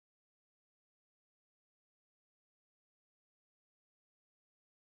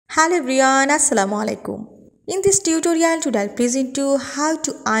Hello everyone, Assalamu alaikum. In this tutorial today I'll present you how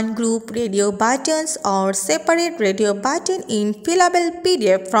to ungroup radio buttons or separate radio button in fillable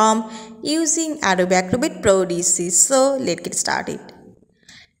PDF from using Adobe Acrobat Pro DC. So let's get started.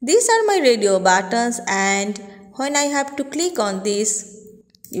 These are my radio buttons, and when I have to click on this,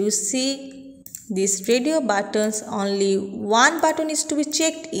 you see these radio buttons, only one button is to be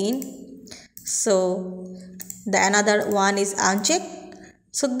checked in. So the another one is unchecked.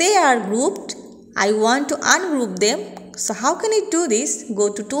 So they are grouped. I want to ungroup them. So how can I do this?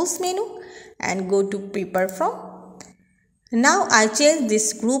 Go to Tools menu and go to Prepare From. Now I change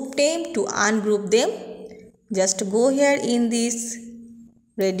this group name to ungroup them. Just go here in this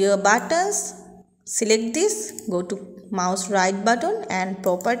radio buttons. Select this. Go to mouse right button and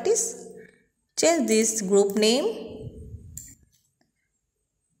Properties. Change this group name.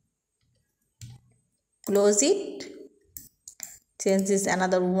 Close it. Change this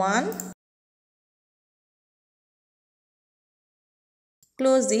another one.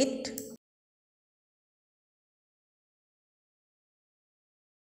 Close it.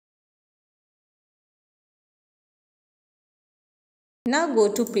 Now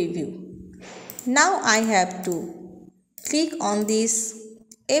go to preview. Now I have to click on this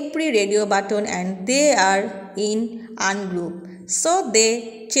every radio button and they are in ungroup. So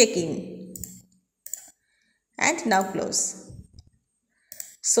they check in. And now close.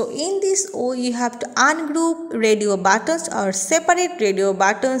 So in this way you have to ungroup radio buttons or separate radio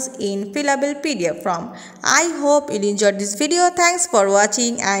buttons in fillable PDF from. I hope you enjoyed this video. Thanks for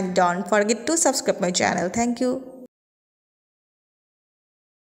watching and don't forget to subscribe my channel. Thank you.